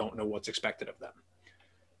successful if they don't know what's expected of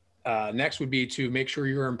them. Next would be to make sure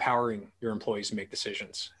you're empowering your employees to make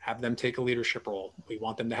decisions. Have them take a leadership role. We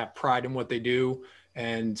want them to have pride in what they do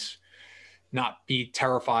and not be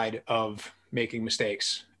terrified of making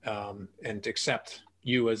mistakes, and accept,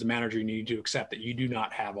 you as a manager, you need to accept that you do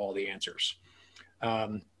not have all the answers.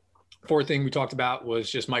 Fourth thing we talked about was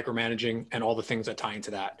just micromanaging and all the things that tie into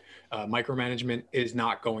that. Micromanagement is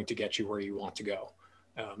not going to get you where you want to go.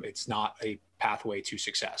 It's not a pathway to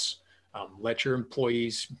success. Let your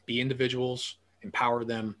employees be individuals, empower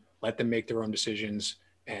them, let them make their own decisions,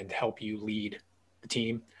 and help you lead the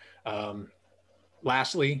team.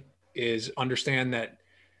 Lastly is understand that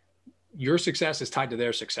your success is tied to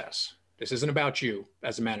their success. This isn't about you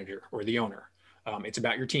as a manager or the owner. It's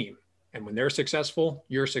about your team. And when they're successful,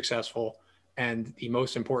 you're successful. And the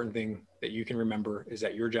most important thing that you can remember is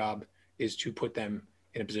that your job is to put them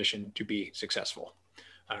in a position to be successful.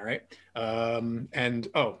 All right.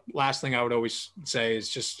 Last thing I would always say is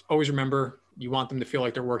just always remember, you want them to feel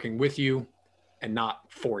like they're working with you and not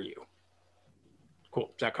for you. Cool.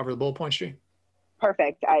 Does that cover the bullet points, G?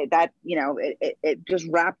 Perfect. It just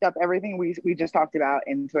wrapped up everything we just talked about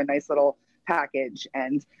into a nice little package.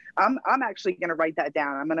 And I'm actually going to write that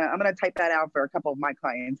down. I'm going to type that out for a couple of my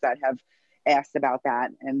clients that have asked about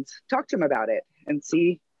that, and talk to them about it and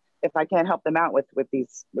see if I can help them out with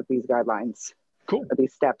these guidelines. Cool. Or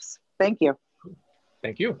these steps. Thank you.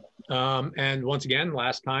 Thank you. And once again,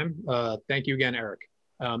 last time, thank you again, Eric.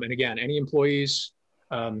 And again, any employees,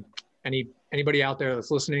 anybody out there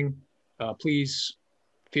that's listening, please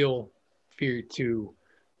feel free to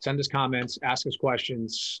send us comments, ask us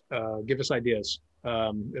questions, give us ideas.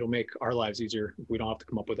 It'll make our lives easier if we don't have to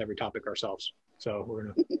come up with every topic ourselves. So we're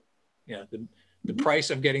going to, the price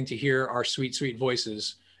of getting to hear our sweet, sweet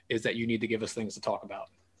voices is that you need to give us things to talk about.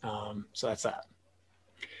 So that's that.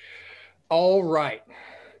 All right.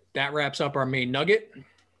 That wraps up our main nugget.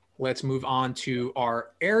 Let's move on to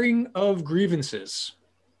our airing of grievances.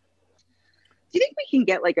 Do you think we can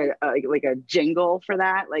get like a jingle for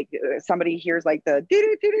that? Like somebody hears like the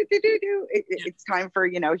do do do do do. It's time for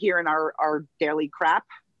hearing our daily crap.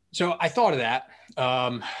 So I thought of that.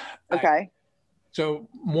 Okay. So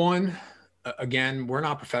one, again, we're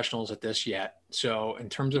not professionals at this yet. So in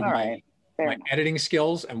terms of my editing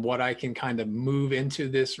skills and what I can kind of move into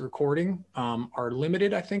this recording are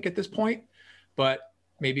limited, I think, at this point. But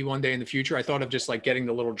maybe one day in the future, I thought of just like getting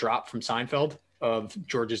the little drop from Seinfeld of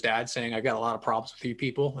George's dad saying, "I got a lot of problems with you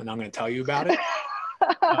people, and I'm going to tell you about it."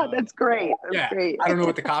 That's great. That's great. I don't know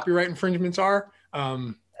what the copyright infringements are.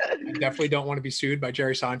 I definitely don't want to be sued by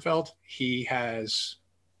Jerry Seinfeld. He has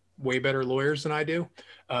way better lawyers than I do.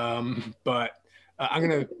 But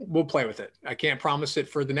we'll play with it. I can't promise it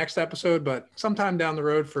for the next episode, but sometime down the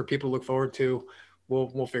road for people to look forward to,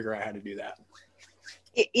 we'll figure out how to do that.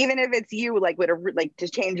 Even if it's you, like like to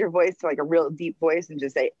change your voice to like a real deep voice and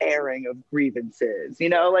just say airing of grievances,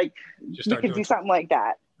 like Just you could do something like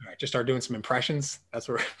that. All right, just start doing some impressions. That's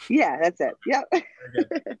where. Yeah, that's it. Yep. Very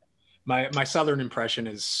good. My Southern impression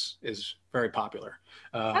is very popular.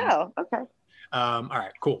 Oh, okay. All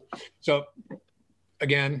right, cool. So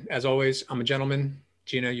again, as always, I'm a gentleman.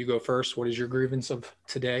 Gina, you go first. What is your grievance of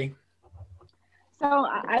today? So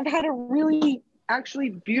I've had a really actually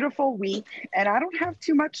beautiful week, and I don't have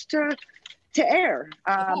too much to air.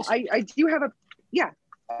 Awesome. I do have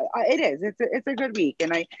it is. It's a good week,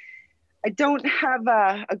 and I don't have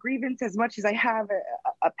a grievance as much as I have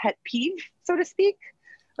a pet peeve, so to speak.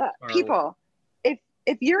 People, if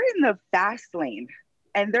you're in the fast lane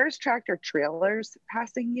and there's tractor trailers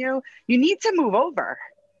passing you, you need to move over.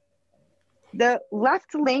 The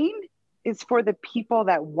left lane is for the people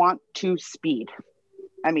that want to speed.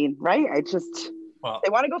 I mean, right? They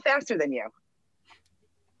want to go faster than you.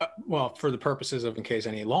 Well, for the purposes of in case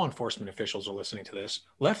any law enforcement officials are listening to this,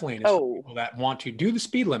 left lane is for people that want to do the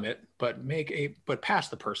speed limit, but pass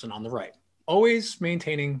the person on the right. Always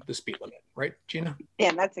maintaining the speed limit, right, Gina?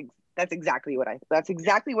 Yeah, that's exactly what I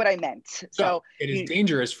meant. So it is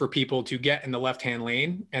dangerous for people to get in the left-hand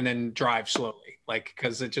lane and then drive slowly,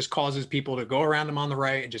 because it just causes people to go around them on the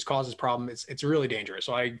right. It just causes problem. It's really dangerous.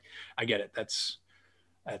 So I get it. That's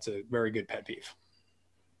a very good pet peeve.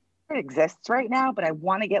 It exists right now, but I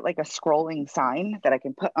want to get like a scrolling sign that I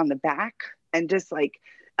can put on the back, and just like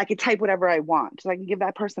I could type whatever I want, so I can give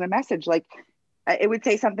that person a message. Like it would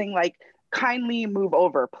say something like, kindly move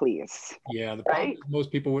over, please. Yeah, the problem is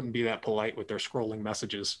most people wouldn't be that polite with their scrolling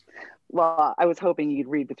messages. Well, I was hoping you'd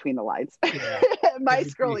read between the lines. Yeah. My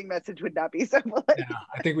scrolling message would not be so polite. Yeah,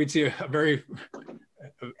 I think we'd see an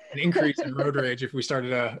increase in road rage if we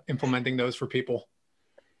started implementing those for people.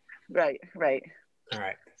 Right. All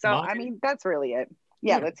right. So, I mean, that's really it.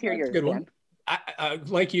 Yeah, let's hear yours. Good one. I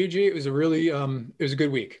like you, G. It was a really, it was a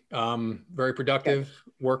good week. Very productive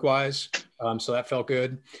work-wise. So that felt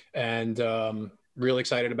good, and really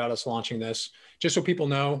excited about us launching this. Just so people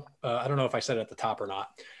know, I don't know if I said it at the top or not.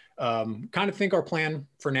 Kind of think our plan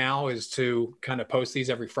for now is to kind of post these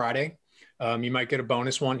every Friday. You might get a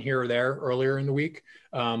bonus one here or there earlier in the week,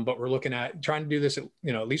 but we're looking at trying to do this, at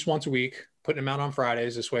least once a week, putting them out on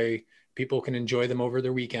Fridays. This way, people can enjoy them over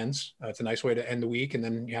their weekends. It's a nice way to end the week, and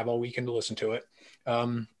then you have all weekend to listen to it.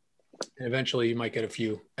 And eventually, you might get a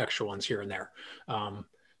few extra ones here and there.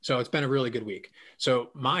 So it's been a really good week. So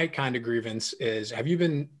my kind of grievance is, have you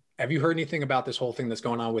heard anything about this whole thing that's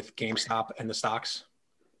going on with GameStop and the stocks?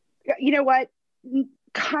 You know what?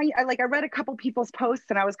 I read a couple people's posts,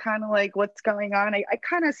 and I was kind of like, what's going on? I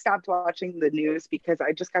kind of stopped watching the news because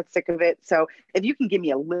I just got sick of it. So if you can give me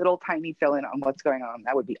a little tiny fill in on what's going on,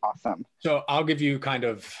 that would be awesome. So I'll give you kind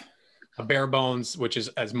of a bare bones, which is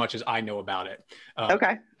as much as I know about it.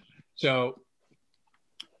 Okay. So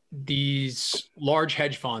these large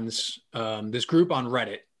hedge funds, this group on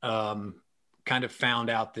Reddit kind of found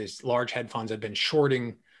out these large hedge funds had been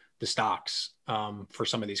shorting the stocks for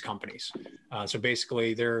some of these companies. So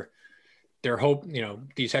basically their hope,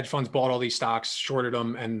 these hedge funds bought all these stocks, shorted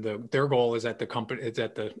them, and their goal is that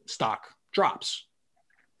the stock drops,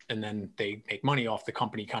 and then they make money off the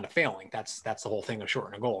company kind of failing. That's the whole thing of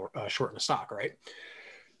shorting a stock, right?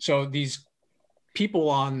 So these people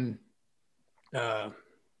on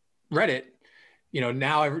Reddit,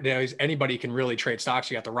 nowadays anybody can really trade stocks.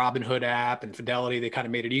 You got the Robinhood app and Fidelity. They kind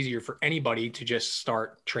of made it easier for anybody to just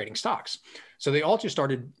start trading stocks. So they all just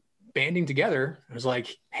started banding together. It was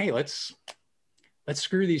like, hey, let's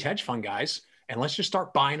screw these hedge fund guys and let's just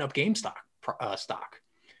start buying up GameStop stock.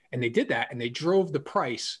 And they did that, and they drove the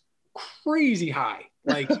price crazy high,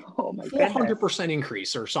 like 400%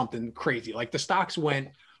 increase or something crazy. Like the stocks went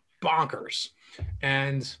bonkers,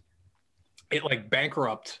 and it like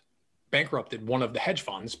bankrupted one of the hedge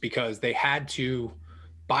funds because they had to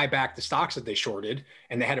buy back the stocks that they shorted,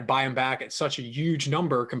 and they had to buy them back at such a huge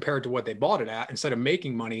number compared to what they bought it at. Instead of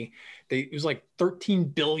making money, it was like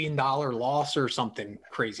 $13 billion loss or something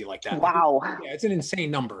crazy like that. Wow. Yeah, it's an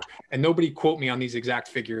insane number. And nobody quote me on these exact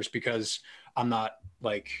figures because I'm not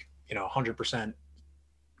 100%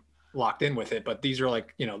 locked in with it, but these are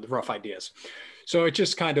the rough ideas. So it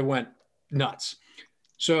just kind of went nuts.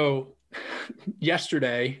 So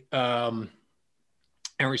yesterday,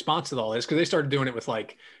 in response to all this, because they started doing it with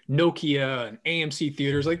like Nokia and AMC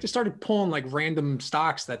theaters, they started pulling like random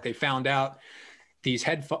stocks that they found out these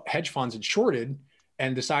hedge funds had shorted,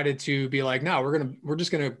 and decided to be like, no, we're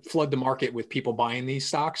just gonna flood the market with people buying these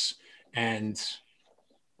stocks, and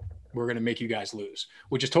we're going to make you guys lose,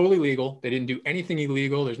 which is totally legal. They didn't do anything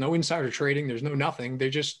illegal. There's no insider trading. There's no nothing. They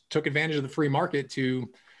just took advantage of the free market to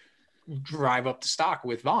drive up the stock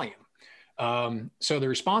with volume. So the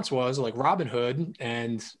response was like Robinhood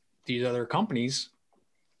and these other companies,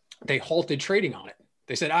 they halted trading on it.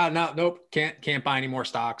 They said, no, nope, can't buy any more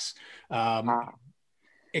stocks.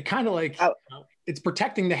 It kind of like, it's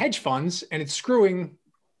protecting the hedge funds and it's screwing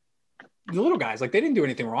the little guys. Like they didn't do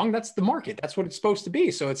anything wrong. That's the market. That's what it's supposed to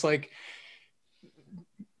be. So it's like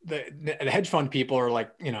the hedge fund people are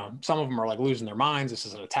like, you know, some of them are like losing their minds. This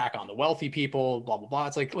is an attack on the wealthy people, blah, blah, blah.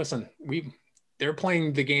 It's like, listen, they're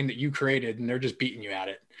playing the game that you created and they're just beating you at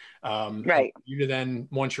it. Right. You to then,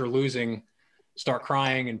 once you're losing, start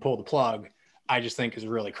crying and pull the plug, I just think is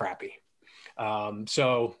really crappy.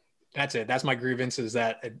 So that's it. That's my grievance, is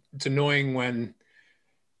that it's annoying when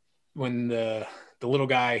the little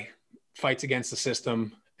guy fights against the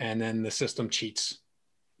system and then the system cheats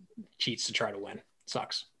to try to win.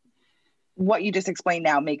 Sucks. What you just explained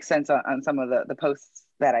now makes sense on some of the posts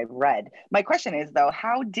that I've read. My question is though,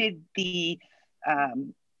 how did the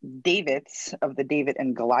Davids of the David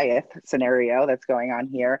and Goliath scenario that's going on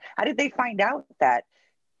here, how did they find out that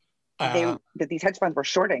that these hedge funds were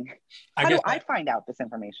shorting? How do I find out this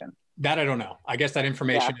information? That I don't know. I guess that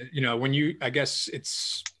information, you know, when you, I guess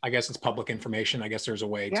it's public information. I guess there's a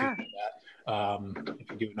way to do that. If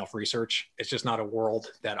you do enough research, it's just not a world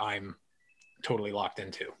that I'm totally locked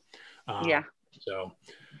into. So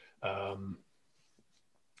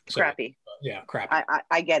crappy. Yeah, crappy.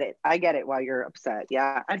 I get it. I get it. While you're upset,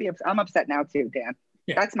 I'm upset now too, Dan.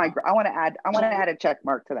 Yeah. That's my. I want to add a check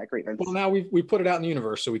mark to that grievance. Well, now we put it out in the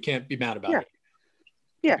universe, so we can't be mad about it.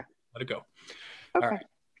 Yeah. Let it go. Okay. All right.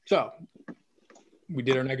 So we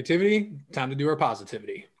did our negativity. Time to do our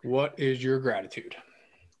positivity. What is your gratitude?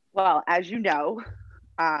 Well, as you know,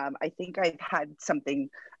 I think I've had something.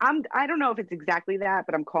 I don't know if it's exactly that,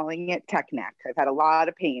 but I'm calling it tech neck. I've had a lot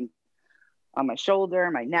of pain on my shoulder,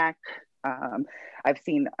 my neck. I've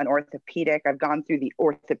seen an orthopedic. I've gone through the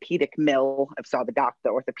orthopedic mill. I've saw the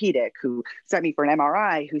orthopedic who sent me for an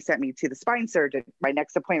MRI, who sent me to the spine surgeon. My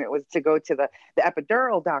next appointment was to go to the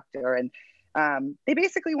epidural doctor. And they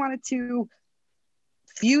basically wanted to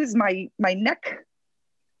fuse my neck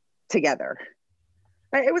together.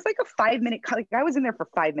 It was like a 5-minute, like I was in there for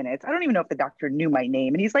 5 minutes. I don't even know if the doctor knew my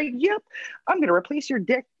name. And he's like, yep, I'm going to replace your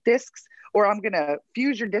discs, or I'm going to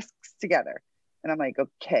fuse your discs together. And I'm like,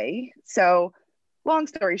 okay. So long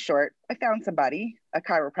story short, I found somebody, a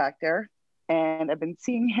chiropractor, and I've been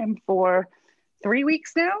seeing him for 3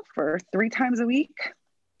 weeks now, for 3 times a week.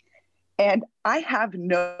 And I have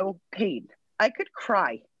no pain. I could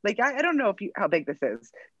cry. Like, I don't know how big this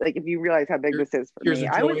is. Like, if you realize how big this is for me,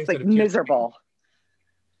 I was like miserable.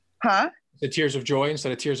 Huh? The tears of joy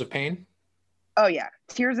instead of tears of pain? Oh yeah.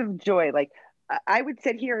 Tears of joy. Like I would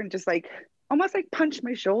sit here and just like, almost like punch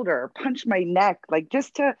my shoulder, punch my neck, like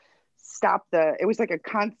just to stop it was like a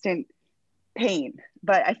constant pain,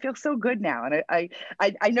 but I feel so good now. And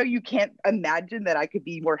I know you can't imagine that I could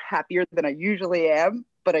be more happier than I usually am,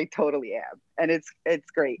 but I totally am. And it's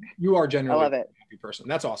great. You are generally I love it. A happy person.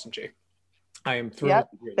 That's awesome, Jay. I am thrilled.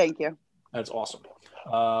 Yep. Thank you. That's awesome.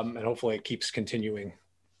 And hopefully it keeps continuing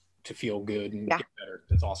to feel good and get better.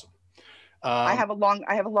 That's awesome. I have a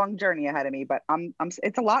long journey ahead of me, but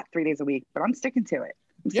it's a lot 3 days a week, but I'm sticking to it.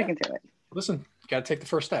 Listen, got to take the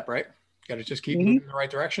first step, right? Got to just keep moving in the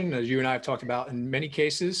right direction. As you and I have talked about in many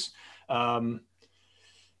cases,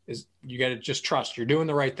 is you got to just trust you're doing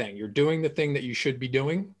the right thing. You're doing the thing that you should be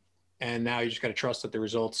doing. And now you just got to trust that the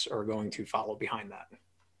results are going to follow behind that.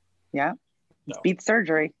 Yeah. So. Beat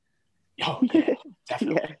surgery. Oh, yeah,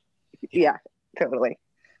 definitely. Yeah, totally.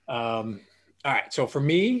 All right. So for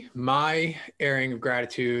me, my airing of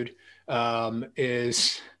gratitude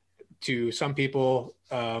is, to some people,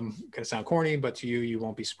 going to sound corny, but to you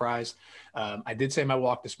won't be surprised. I did say my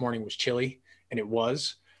walk this morning was chilly, and it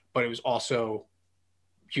was, but it was also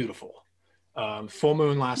beautiful. Full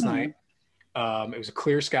moon last night. It was a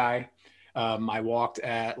clear sky. I walked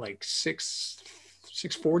at like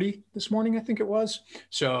 6:40 this morning, I think it was.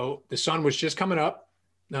 So the sun was just coming up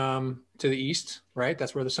to the east, right?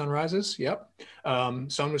 That's where the sun rises. Yep.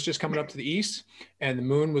 Sun was just coming up to the east, and the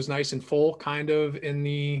moon was nice and full, kind of in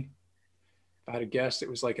the, if I had to guess, it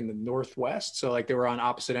was like in the northwest. So like they were on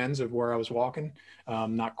opposite ends of where I was walking.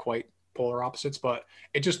 Not quite polar opposites, but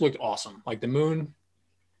it just looked awesome. Like the moon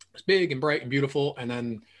was big and bright and beautiful. And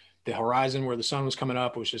then the horizon where the sun was coming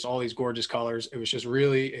up was just all these gorgeous colors. It was just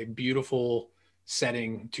really a beautiful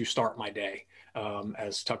setting to start my day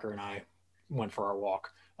as Tucker and I went for our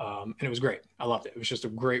walk. And it was great. I loved it. It was just a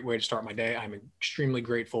great way to start my day. I'm extremely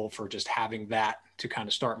grateful for just having that to kind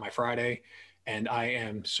of start my Friday. And I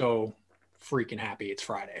am so freaking happy it's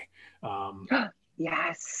Friday.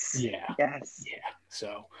 Yes. Yeah. Yes. Yeah.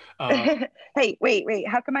 So, hey, wait.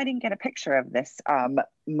 How come I didn't get a picture of this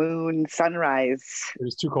moon sunrise? it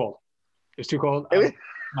was too cold. It was too cold.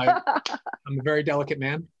 I'm a very delicate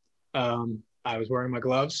man. I was wearing my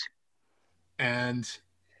gloves and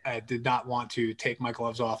I did not want to take my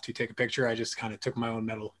gloves off to take a picture. I just kind of took my own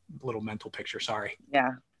little mental picture. Sorry.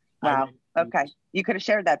 Yeah. Wow. Okay. You could have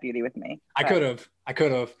shared that beauty with me. I could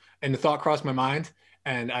have. And the thought crossed my mind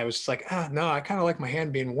and I was just like, no, I kind of like my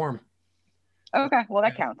hand being warm. Okay. Well,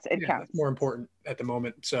 that counts. It counts. That's more important at the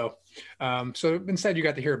moment. So, so instead you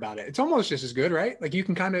got to hear about it. It's almost just as good, right? Like you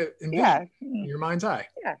can kind of envision in your mind's eye.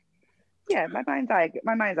 Yeah, my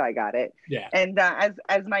mind's eye got it. Yeah. And as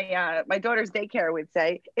my daughter's daycare would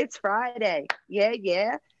say, it's Friday.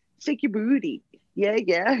 Yeah. Shake your booty. Yeah.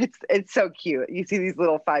 It's so cute. You see these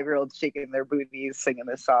little 5-year-olds shaking their booties, singing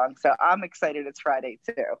this song. So I'm excited it's Friday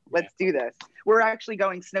too. Let's do this. We're actually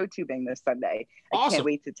going snow tubing this Sunday. Awesome. I can't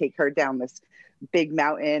wait to take her down this big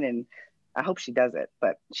mountain, and I hope she does it.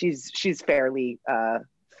 But she's fairly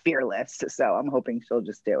fearless, so I'm hoping she'll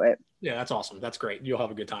just do it. Yeah, that's awesome. That's great. You'll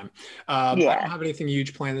have a good time. I don't have anything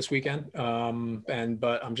huge planned this weekend,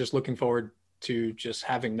 but I'm just looking forward to just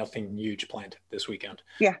having nothing huge planned this weekend.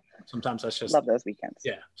 Yeah. Sometimes that's just love those weekends.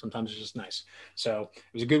 Yeah. Sometimes it's just nice. So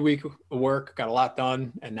it was a good week of work, got a lot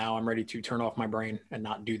done, and now I'm ready to turn off my brain and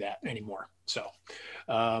not do that anymore. So,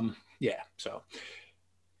 yeah. So,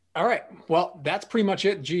 all right. Well, that's pretty much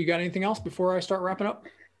it. G, you got anything else before I start wrapping up?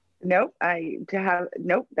 Nope.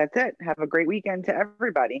 That's it. Have a great weekend to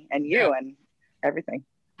everybody and you and everything.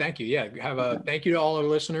 Thank you. Yeah. Thank you to all our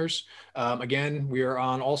listeners. Again, we are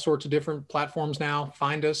on all sorts of different platforms now.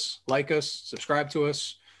 Find us, like us, subscribe to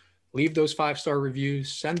us, leave those 5-star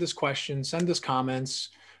reviews, send us questions, send us comments,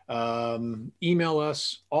 email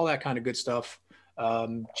us, all that kind of good stuff.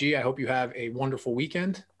 G, I hope you have a wonderful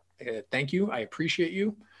weekend. Thank you. I appreciate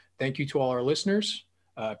you. Thank you to all our listeners.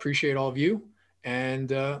 Appreciate all of you.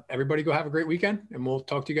 And everybody go have a great weekend, and we'll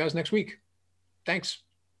talk to you guys next week. Thanks.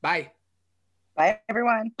 Bye. Bye,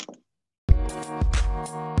 everyone.